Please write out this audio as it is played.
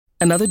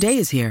Another day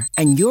is here,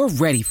 and you're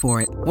ready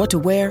for it. What to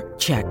wear?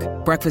 Check.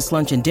 Breakfast,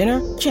 lunch, and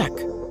dinner? Check.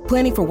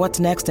 Planning for what's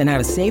next and how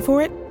to save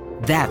for it?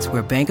 That's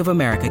where Bank of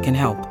America can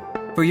help.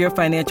 For your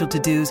financial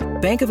to-dos,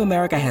 Bank of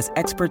America has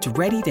experts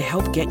ready to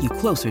help get you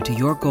closer to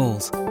your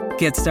goals.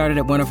 Get started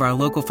at one of our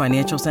local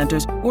financial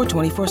centers or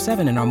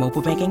 24/7 in our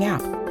mobile banking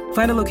app.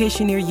 Find a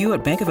location near you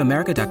at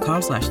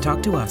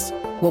bankofamerica.com/talktous.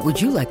 What would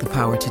you like the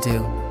power to do?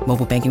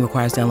 Mobile banking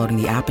requires downloading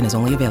the app and is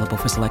only available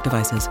for select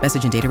devices.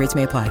 Message and data rates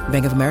may apply.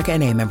 Bank of America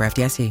N.A., member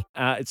FDIC.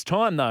 It's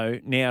time, though,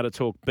 now to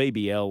talk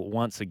BBL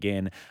once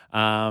again.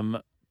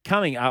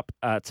 Coming up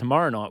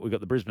tomorrow night, we've got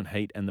the Brisbane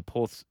Heat and the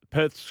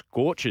Perth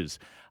Scorchers.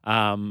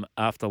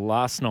 After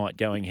last night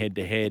going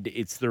head-to-head,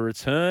 it's the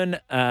return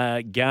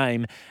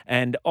game.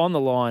 And on the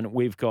line,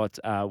 we've got,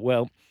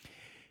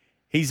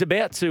 he's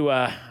about to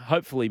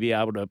hopefully be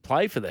able to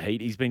play for the Heat.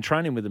 He's been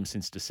training with them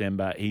since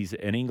December. He's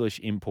an English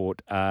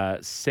import.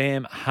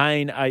 Sam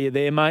Hain, are you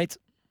there, mate?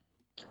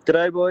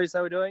 G'day, boys.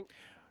 How we doing?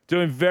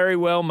 Doing very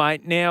well,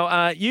 mate.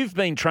 Now, you've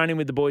been training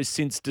with the boys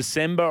since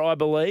December, I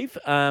believe,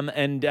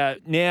 and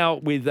now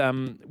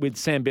with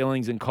Sam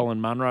Billings and Colin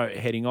Munro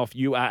heading off,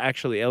 you are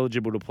actually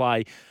eligible to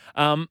play.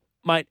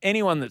 Mate,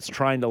 anyone that's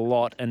trained a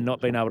lot and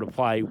not been able to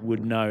play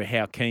would know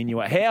how keen you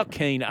are. How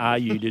keen are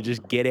you to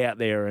just get out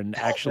there and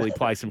actually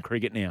play some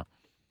cricket now?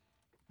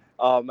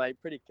 Oh, mate,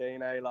 pretty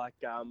keen, eh? To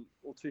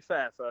be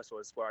fair, first of all,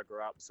 it's where I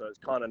grew up, so it's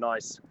kind of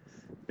nice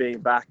being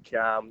back,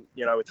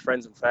 with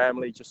friends and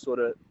family, just sort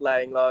of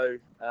laying low,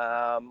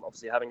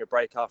 obviously having a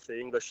break after the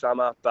English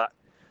summer, but,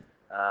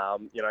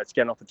 it's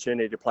getting an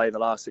opportunity to play the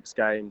last 6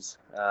 games,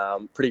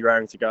 pretty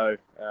raring to go.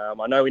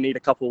 I know we need a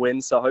couple of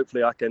wins, so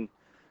hopefully I can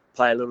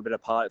play a little bit of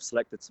part if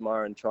selected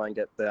tomorrow and try and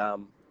get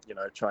the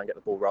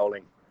ball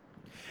rolling.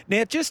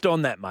 Now, just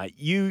on that, mate,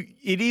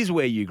 it is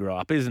where you grew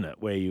up, isn't it?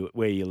 Where you're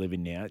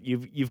living now.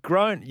 You've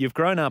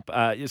grown up.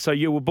 So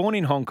you were born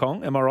in Hong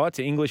Kong, am I right?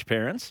 To English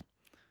parents.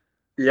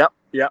 Yep.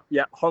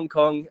 Hong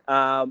Kong.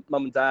 Mum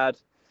and dad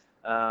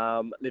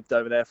lived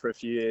over there for a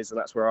few years, and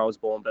that's where I was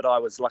born. But I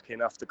was lucky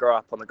enough to grow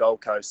up on the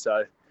Gold Coast.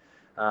 So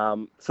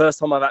first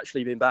time I've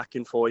actually been back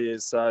in 4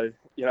 years. So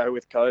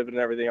with COVID and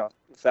everything, I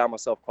found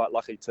myself quite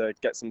lucky to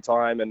get some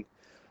time. And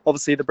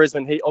obviously the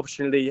Brisbane Heat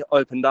opportunity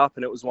opened up,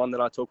 and it was one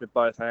that I took with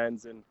both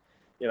hands, and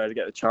to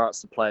get the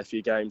chance to play a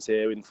few games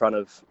here in front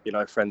of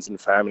friends and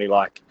family, they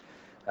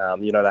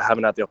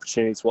haven't had the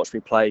opportunity to watch me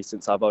play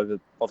since I've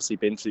obviously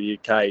been to the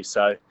UK.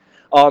 So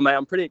mate,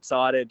 I'm pretty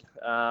excited.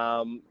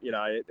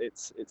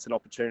 It's an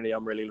opportunity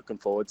I'm really looking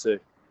forward to.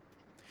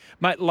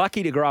 Mate,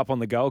 lucky to grow up on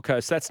the Gold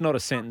Coast. That's not a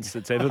sentence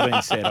that's ever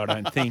been said, I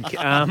don't think.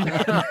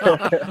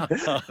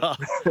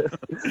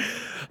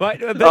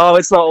 Mate,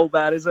 it's not all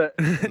bad, is it?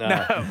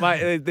 No,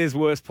 mate, there's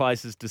worse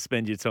places to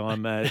spend your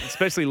time,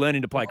 especially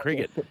learning to play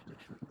cricket.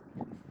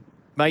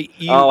 Mate,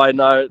 I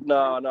know.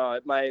 No,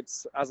 mate.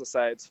 As I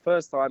say, it's the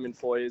first time in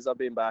 4 years I've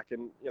been back,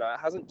 and it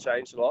hasn't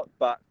changed a lot,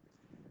 but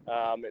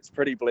it's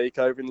pretty bleak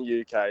over in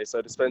the UK.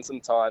 So to spend some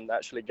time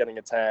actually getting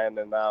a tan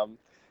and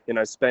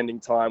spending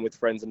time with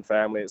friends and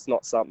family, it's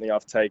not something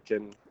I've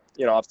taken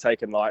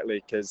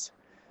lightly, because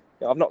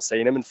I've not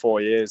seen them in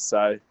 4 years.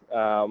 So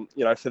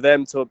for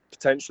them to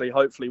potentially,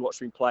 hopefully,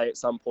 watch me play at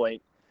some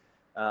point,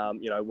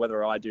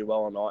 whether I do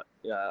well or not,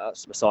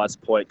 that's besides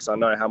the point, because I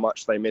know how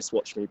much they miss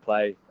watching me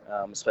play,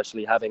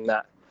 especially having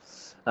that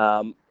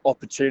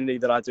opportunity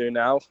that I do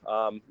now.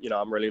 I'm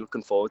really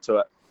looking forward to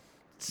it.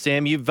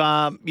 Sam, you've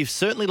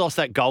certainly lost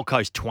that Gold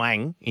Coast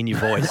twang in your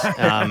voice.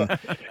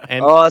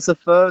 It's the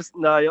first.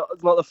 No,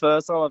 it's not the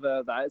first time I've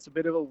heard that. It's a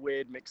bit of a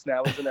weird mix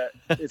now, isn't it?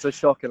 It's a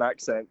shocking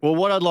accent. Well,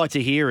 what I'd like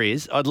to hear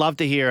is, I'd love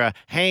to hear a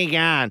 "hang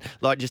on,"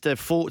 like just a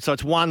full. So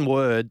it's one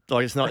word.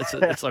 Like it's not.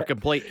 It's like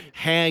complete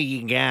 "how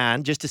you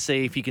going," just to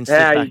see if you can.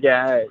 How you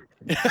going?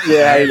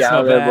 Yeah,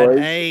 boys.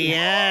 Hey,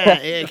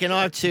 yeah. Can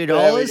I have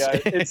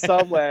 $2? It's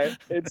somewhere.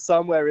 It's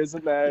somewhere,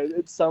 isn't there?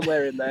 It's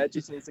somewhere in there. It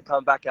just needs to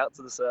come back out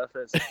to the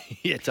surface.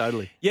 Yeah,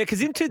 totally. Yeah,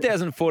 because in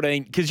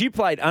 2014, because you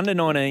played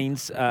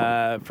under-19s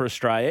for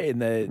Australia in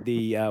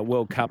the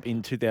World Cup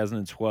in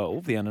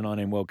 2012, the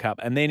under-19 World Cup,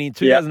 and then in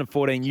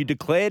 2014 you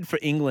declared for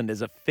England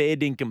as a fair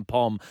dinkum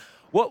pom.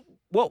 What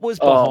was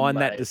behind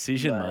that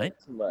decision, mate?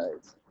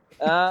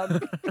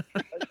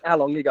 How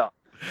long you got?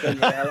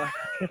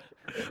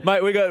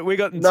 Mate, we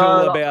got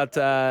until about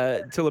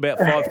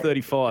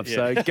 5:35.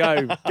 So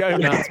go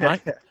nuts,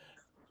 mate.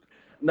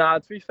 No,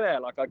 to be fair,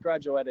 I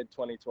graduated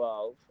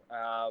 2012.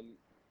 I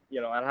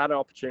had an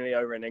opportunity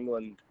over in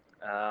England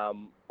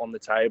on the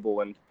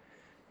table, and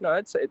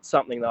it's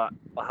something that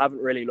I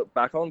haven't really looked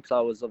back on, because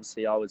I was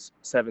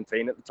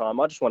 17 at the time.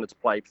 I just wanted to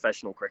play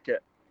professional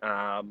cricket,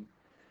 and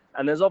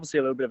there's obviously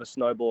a little bit of a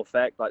snowball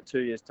effect. 2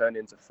 years turned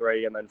into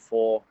 3, and then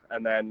 4,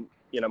 and then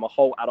my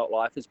whole adult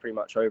life is pretty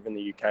much over in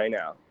the UK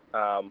now.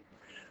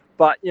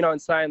 But in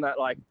saying that,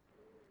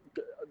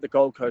 the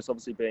Gold Coast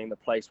obviously being the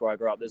place where I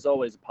grew up, there's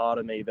always a part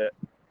of me that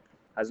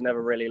has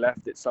never really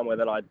left. It's somewhere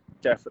that I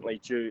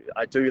definitely do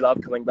love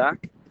coming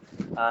back,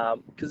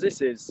 because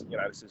this is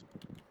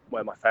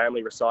where my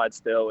family resides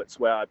still. It's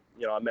where I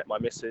met my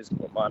missus,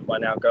 my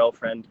now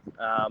girlfriend.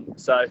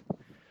 So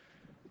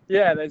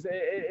Yeah,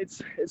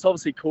 it's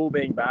obviously cool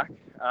being back,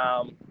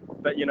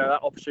 but that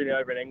opportunity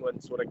over in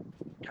England sort of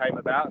came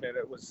about, and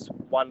it was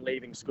one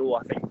leaving school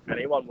I think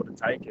anyone would have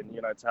taken.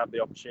 To have the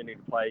opportunity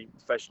to play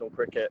professional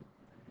cricket.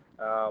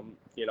 I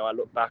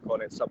look back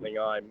on it, something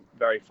I'm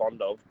very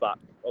fond of, but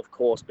of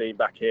course being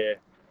back here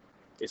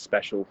is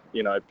special.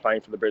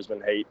 Playing for the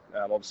Brisbane Heat,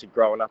 obviously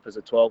growing up as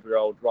a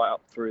 12-year-old right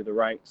up through the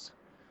ranks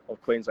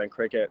of Queensland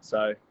cricket.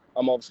 So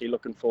I'm obviously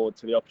looking forward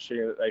to the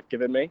opportunity that they've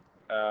given me.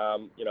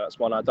 It's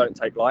one I don't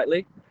take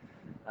lightly,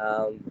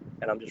 and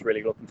I'm just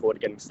really looking forward to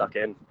getting stuck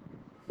in.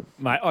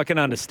 Mate, I can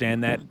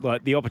understand that.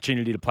 Like the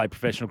opportunity to play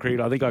professional cricket,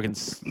 I think I can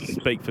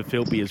speak for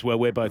Philby as well.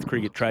 We're both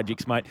cricket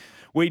tragics, mate.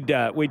 We'd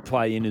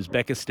play in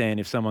Uzbekistan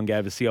if someone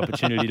gave us the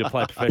opportunity to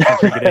play professional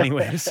cricket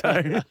anywhere.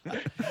 So,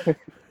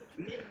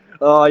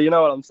 oh, you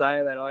know what I'm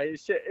saying then.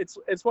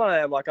 It's one of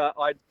them. Like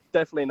I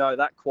definitely know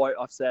that quote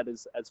I've said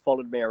has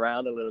followed me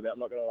around a little bit. I'm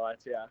not going to lie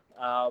to you.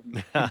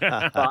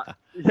 But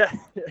yeah,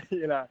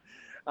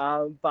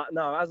 but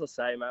no, as I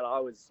say, man, I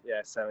was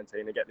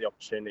 17 to get the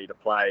opportunity to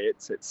play.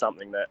 It's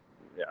something that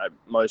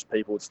most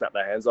people would snap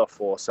their hands off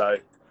for. So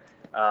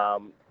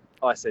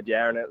I said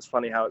yeah, and it's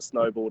funny how it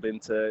snowballed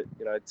into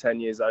 10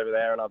 years over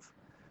there, and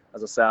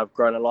I've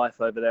grown a life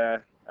over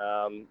there.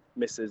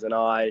 Missus and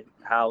I,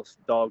 house,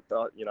 dog,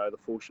 the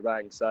full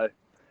shebang. So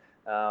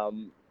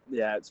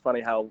it's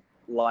funny how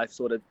life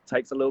sort of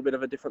takes a little bit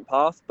of a different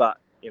path, but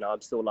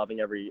I'm still loving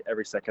every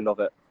second of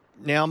it.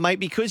 Now, mate,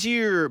 because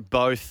you're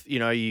both,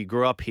 you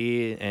grew up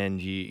here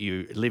and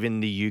you live in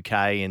the UK,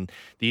 and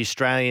the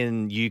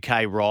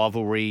Australian-UK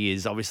rivalry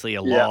is obviously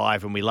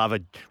alive, and we love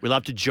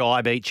to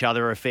jibe each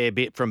other a fair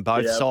bit from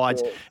both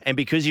sides. And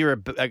because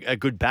you're a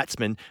good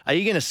batsman, are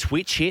you going to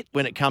switch hit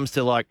when it comes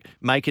to like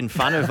making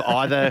fun of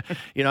either,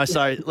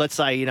 so let's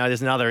say,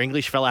 there's another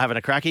English fella having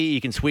a crack at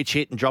you can switch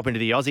hit and drop into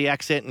the Aussie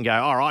accent and go,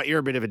 all right, you're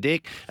a bit of a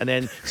dick, and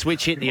then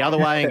switch hit the other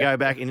way and go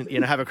back and,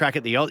 have a crack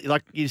at the Aussie.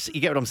 Like, you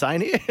get what I'm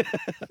saying here?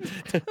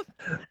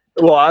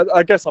 Well,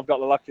 I guess I've got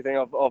the lucky thing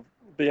of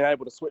being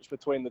able to switch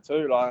between the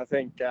two. Like, I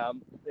think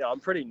I'm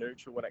pretty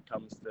neutral when it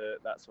comes to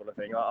that sort of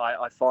thing.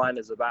 I find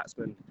as a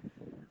batsman,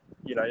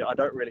 I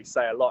don't really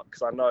say a lot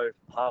because I know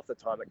half the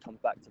time it comes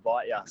back to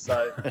bite you.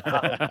 So, do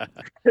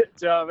you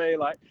know what I mean?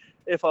 Like,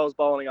 if I was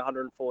bowling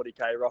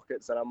 140k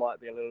rockets, then I might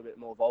be a little bit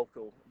more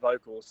vocal.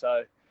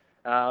 So,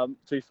 to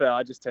be fair,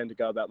 I just tend to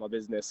go about my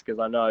business because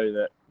I know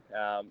that,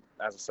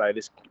 as I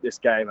say, this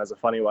game has a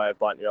funny way of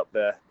biting you up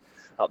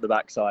the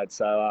backside.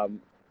 So,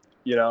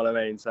 you know what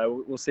I mean?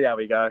 So we'll see how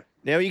we go.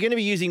 Now, are you going to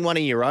be using one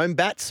of your own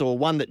bats or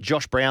one that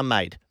Josh Brown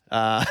made,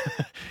 your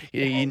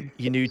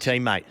new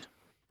teammate?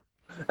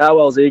 How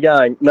well's he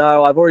going?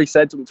 No, I've already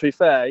said to him, to be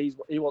fair,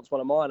 he wants one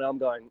of mine, and I'm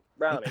going,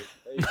 Brownie,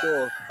 are you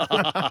sure?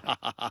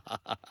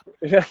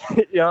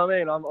 You know what I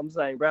mean? I'm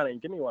saying, Brownie,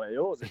 give me one of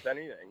yours, if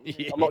anything.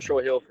 Yeah. I'm not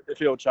sure if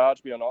he'll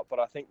charge me or not, but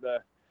I think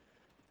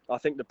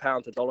the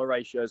pound to dollar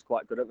ratio is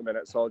quite good at the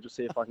minute, so I'll just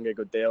see if I can get a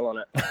good deal on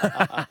it.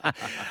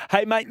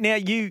 Hey, mate, now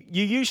you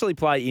usually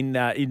play in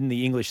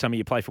the English summer.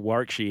 You play for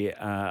Warwickshire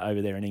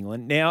over there in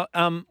England. Now,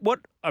 what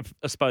I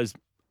suppose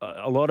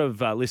a lot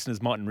of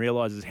listeners mightn't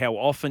realise is how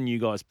often you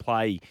guys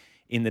play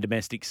in the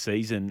domestic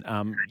season.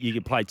 You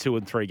can play 2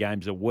 and 3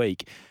 games a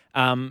week.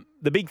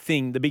 The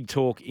big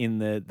talk in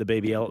the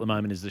BBL at the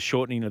moment is the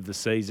shortening of the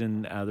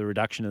season, the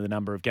reduction of the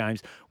number of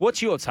games.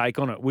 What's your take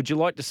on it? Would you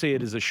like to see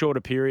it as a shorter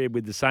period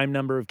with the same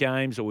number of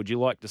games, or would you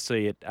like to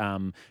see it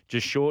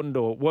just shortened,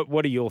 or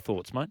what are your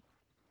thoughts, mate?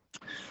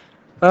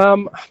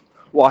 Well,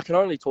 I can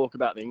only talk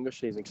about the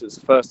English season because it's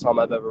the first time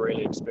I've ever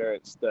really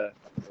experienced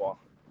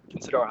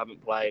consider I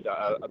haven't played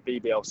a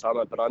BBL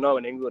summer, but I know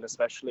in England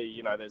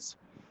especially, there's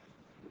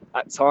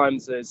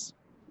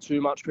too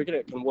much cricket.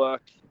 It can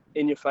work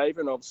in your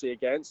favour and obviously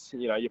against.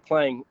 You're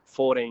playing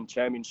 14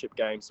 championship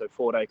games, so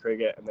 4-day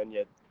cricket, and then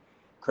you're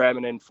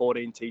cramming in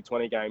 14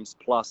 T20 games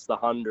plus the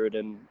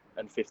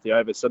 150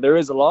 overs. So there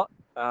is a lot.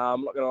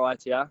 I'm not going to lie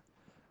to you.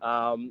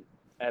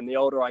 And the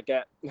older I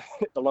get,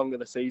 the longer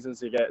the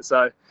seasons you get.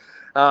 So,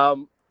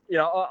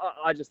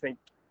 I just think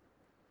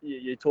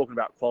you're talking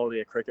about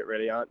quality of cricket,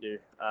 really, aren't you?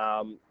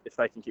 If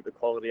they can keep the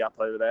quality up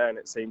over there, and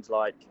it seems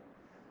like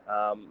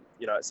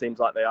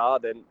they are,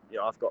 then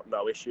I've got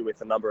no issue with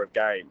the number of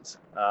games.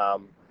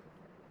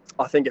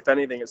 I think if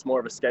anything, it's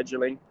more of a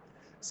scheduling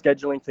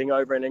thing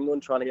over in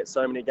England, trying to get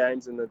so many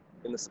games in the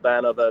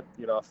span of a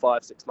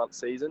 5-6 month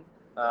season.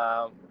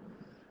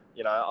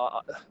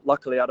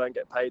 Luckily I don't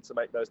get paid to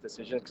make those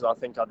decisions because I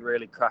think I'd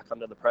really crack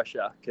under the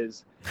pressure.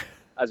 Because,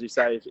 as you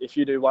say, if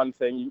you do one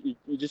thing,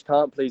 you just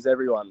can't please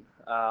everyone.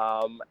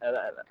 And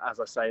as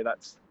I say,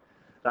 that's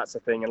the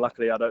thing. And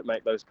luckily I don't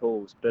make those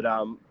calls. But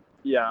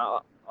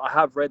I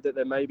have read that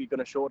they're maybe going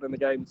to shorten the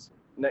games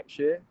next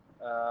year,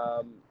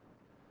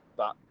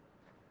 but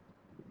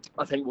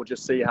I think we'll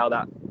just see how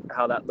that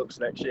looks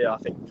next year. I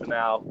think for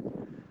now,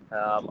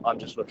 I'm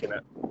just looking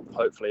at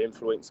hopefully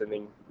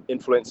influencing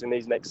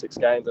these next 6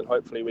 games, and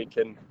hopefully we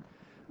can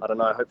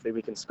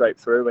scrape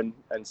through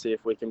and see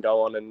if we can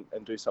go on and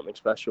do something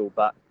special.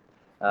 But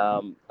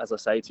as I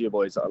say to you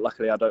boys,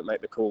 luckily I don't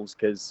make the calls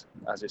because,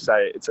 as you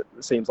say, it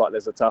seems like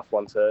there's a tough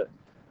one to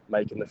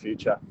make in the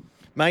future.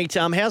 Mate,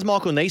 how's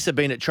Michael Nisa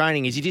been at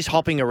training? Is he just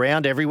hopping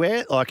around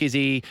everywhere? Like, does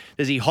he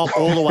hop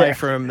all the way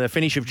from the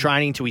finish of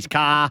training to his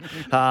car,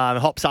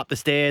 hops up the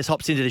stairs,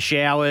 hops into the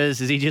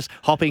showers? Is he just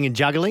hopping and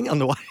juggling on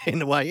the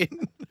way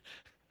in?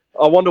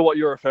 I wonder what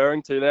you're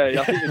referring to there.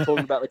 I think you're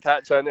talking about the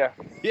catch, aren't you?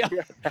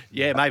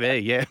 Yeah,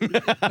 maybe, yeah.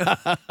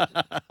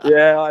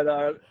 Yeah, I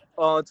know.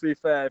 Oh, to be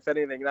fair, if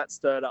anything, that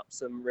stirred up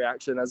some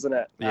reaction, hasn't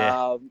it?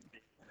 Yeah.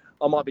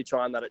 I might be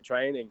trying that at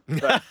training,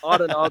 but I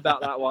don't know about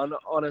that one.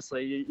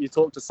 Honestly, you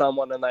talk to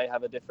someone and they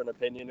have a different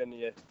opinion, and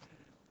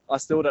I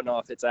still don't know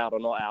if it's out or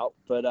not out.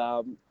 But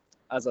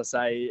as I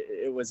say,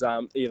 it was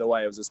either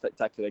way, it was a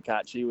spectacular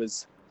catch. He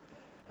was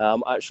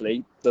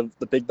actually the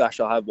Big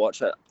Bash I have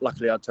watched.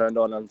 Luckily, I turned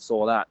on and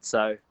saw that.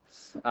 So,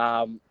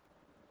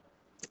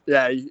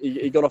 yeah,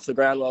 he got off the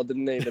ground well,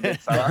 didn't he, the big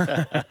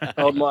fella?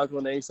 Old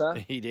Michael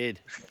Nisa. He did.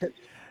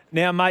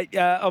 Now, mate,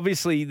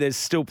 obviously there's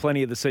still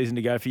plenty of the season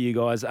to go for you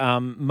guys.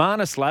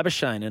 Marnus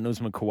Labuschagne and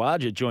Usman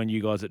Khawaja joined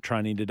you guys at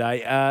training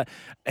today.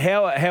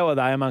 How are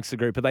they amongst the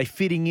group? Are they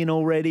fitting in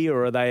already,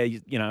 or are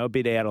they, a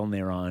bit out on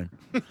their own?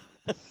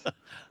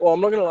 Well, I'm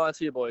not going to lie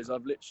to you boys.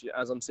 I've literally,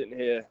 as I'm sitting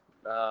here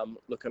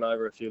looking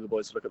over a few of the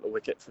boys to look at the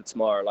wicket for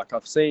tomorrow, like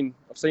I've seen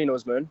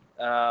Usman.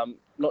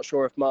 Not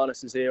sure if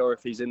Marnus is here or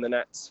if he's in the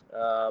nets.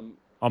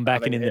 I'm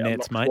backing in the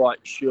nets, mate. I'm not quite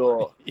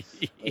sure.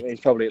 He's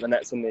probably at the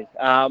nets, isn't he?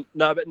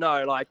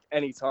 No, like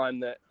any time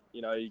that,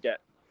 you get,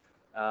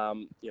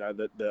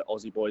 the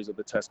Aussie boys or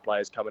the Test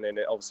players coming in,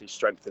 it obviously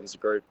strengthens the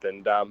group.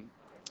 And,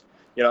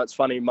 it's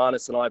funny,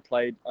 Marnus and I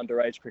played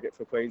underage cricket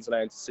for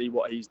Queensland. To see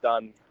what he's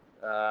done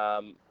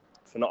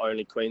for not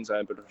only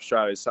Queensland but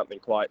Australia is something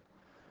quite,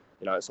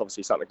 it's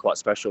obviously something quite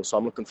special. So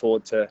I'm looking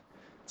forward to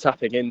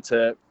tapping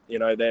into,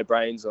 their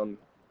brains on,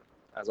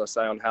 as I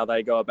say, on how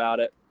they go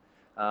about it.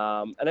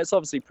 And it's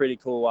obviously pretty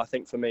cool, I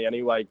think, for me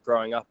anyway,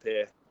 growing up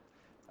here.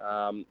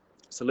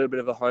 It's a little bit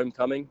of a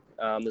homecoming.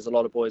 There's a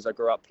lot of boys I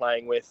grew up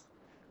playing with.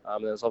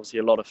 There's obviously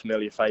a lot of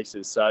familiar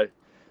faces. So,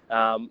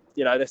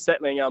 they're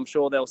settling. I'm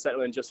sure they'll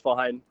settle in just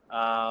fine.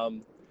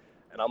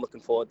 And I'm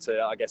looking forward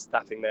to, I guess,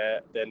 tapping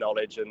their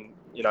knowledge and,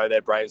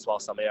 their brains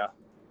whilst I'm here.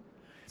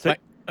 So,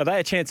 are they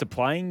a chance of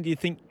playing, do you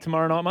think,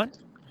 tomorrow night,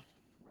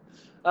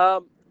 mate?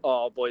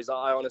 Boys,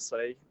 I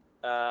honestly...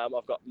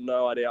 I've got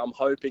no idea. I'm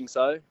hoping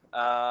so.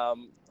 I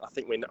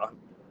think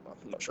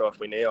I'm not sure if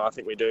we need them. I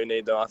think we do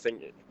need them. I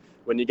think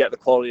when you get the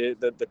quality of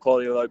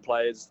those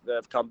players that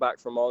have come back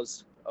from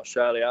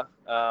Australia,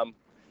 I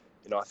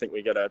think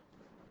we got to,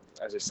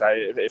 as you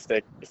say, if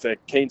they're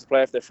keen to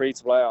play, if they're free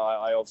to play,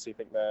 I obviously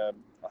think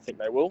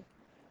they will.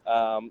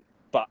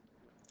 But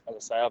as I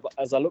say,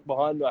 as I look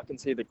behind me, I can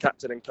see the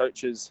captain and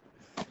coaches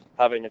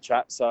having a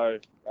chat. So.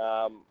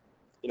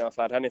 If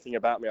I had anything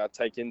about me, I'd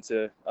take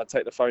the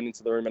phone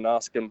into the room and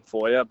ask him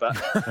for you. But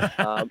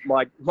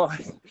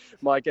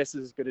my guess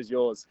is as good as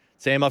yours.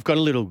 Sam, I've got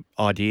a little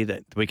idea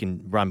that we can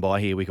run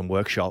by here. We can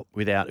workshop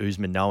without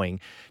Usman knowing.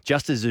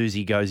 Just as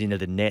Uzi goes into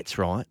the nets,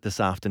 right, this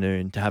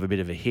afternoon to have a bit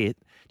of a hit,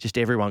 just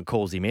everyone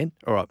calls him in.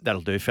 All right,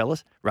 that'll do,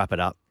 fellas. Wrap it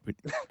up.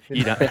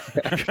 You know. I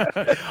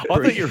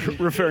thought you were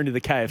referring to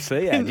the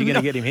KFC ad. You're going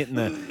to get him hitting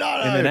in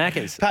the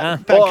knackers.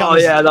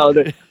 Yeah, that'll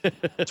do.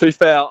 To be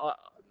fair,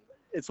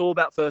 it's all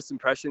about first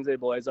impressions here,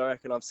 boys. I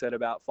reckon I've said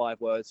about 5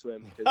 words to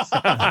him.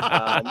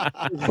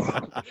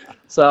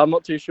 So I'm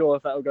not too sure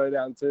if that'll go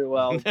down too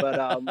well, but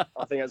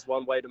I think that's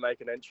one way to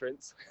make an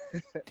entrance.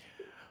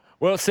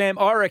 Well, Sam,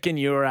 I reckon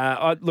you're.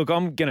 Look,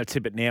 I'm going to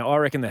tip it now. I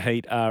reckon the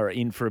Heat are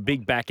in for a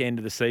big back end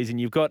of the season.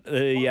 You've got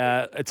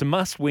it's a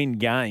must-win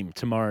game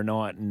tomorrow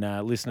night,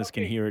 and listeners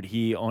can hear it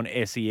here on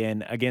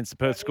SEN against the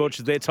Perth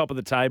Scorchers. They're top of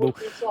the table,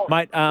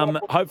 mate.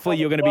 Hopefully,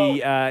 you're going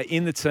to be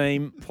in the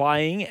team,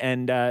 playing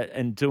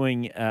and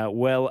doing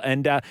well.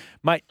 And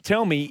mate,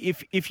 tell me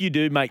if you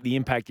do make the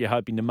impact you're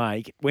hoping to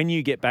make when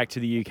you get back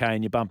to the UK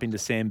and you bump into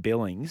Sam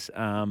Billings,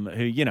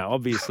 who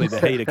obviously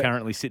the Heat are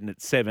currently sitting at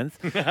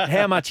 7th.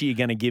 How much are you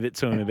going to give it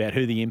to him about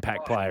who the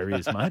impact player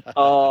is, mate?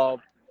 Oh,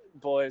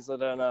 boys, I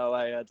don't know.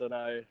 I don't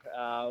know.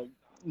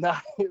 No,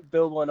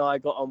 Bill and I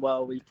got on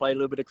well. We played a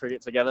little bit of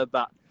cricket together,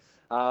 but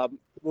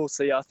we'll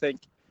see. I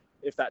think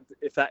if that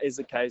is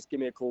the case,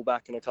 give me a call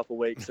back in a couple of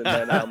weeks, and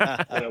then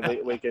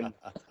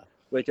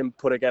we can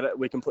put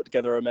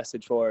together a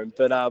message for him.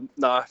 But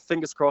no,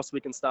 fingers crossed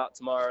we can start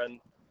tomorrow and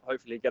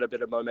hopefully get a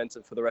bit of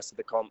momentum for the rest of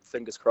the comp.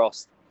 Fingers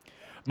crossed.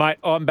 Mate,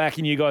 I'm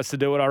backing you guys to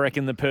do it. I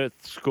reckon the Perth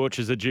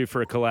Scorchers are due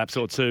for a collapse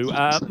or two.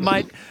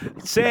 Mate,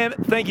 Sam,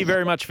 thank you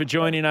very much for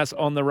joining us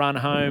on the run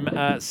home.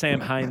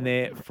 Sam Hain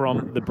there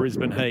from the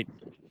Brisbane Heat.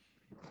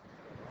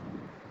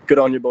 Good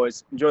on you,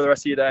 boys. Enjoy the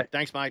rest of your day.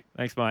 Thanks, mate.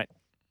 Thanks, mate.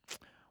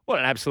 What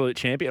an absolute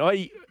champion.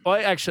 I'm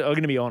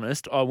going to be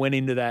honest, I went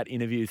into that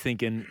interview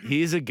thinking,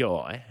 here's a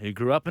guy who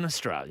grew up in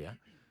Australia,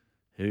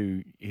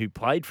 who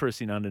played for us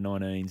in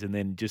under-19s and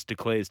then just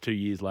declares 2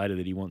 years later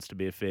that he wants to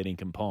be a fair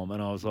dinkum pom.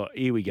 And I was like,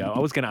 here we go. I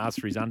was going to ask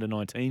for his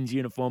under-19s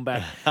uniform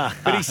back.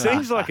 But he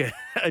seems like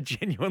a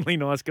genuinely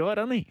nice guy,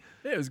 doesn't he?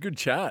 Yeah, it was a good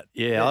chat.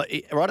 Yeah,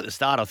 right at the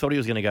start, I thought he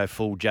was going to go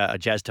full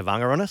Jazz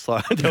Tavanga on us.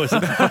 Like, there was a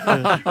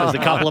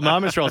couple of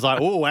moments where I was like,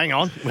 oh, hang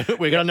on.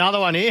 We got another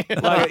one here.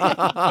 Like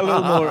a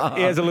little more.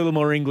 He has a little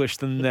more English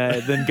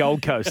than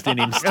Gold Coast in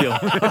him still.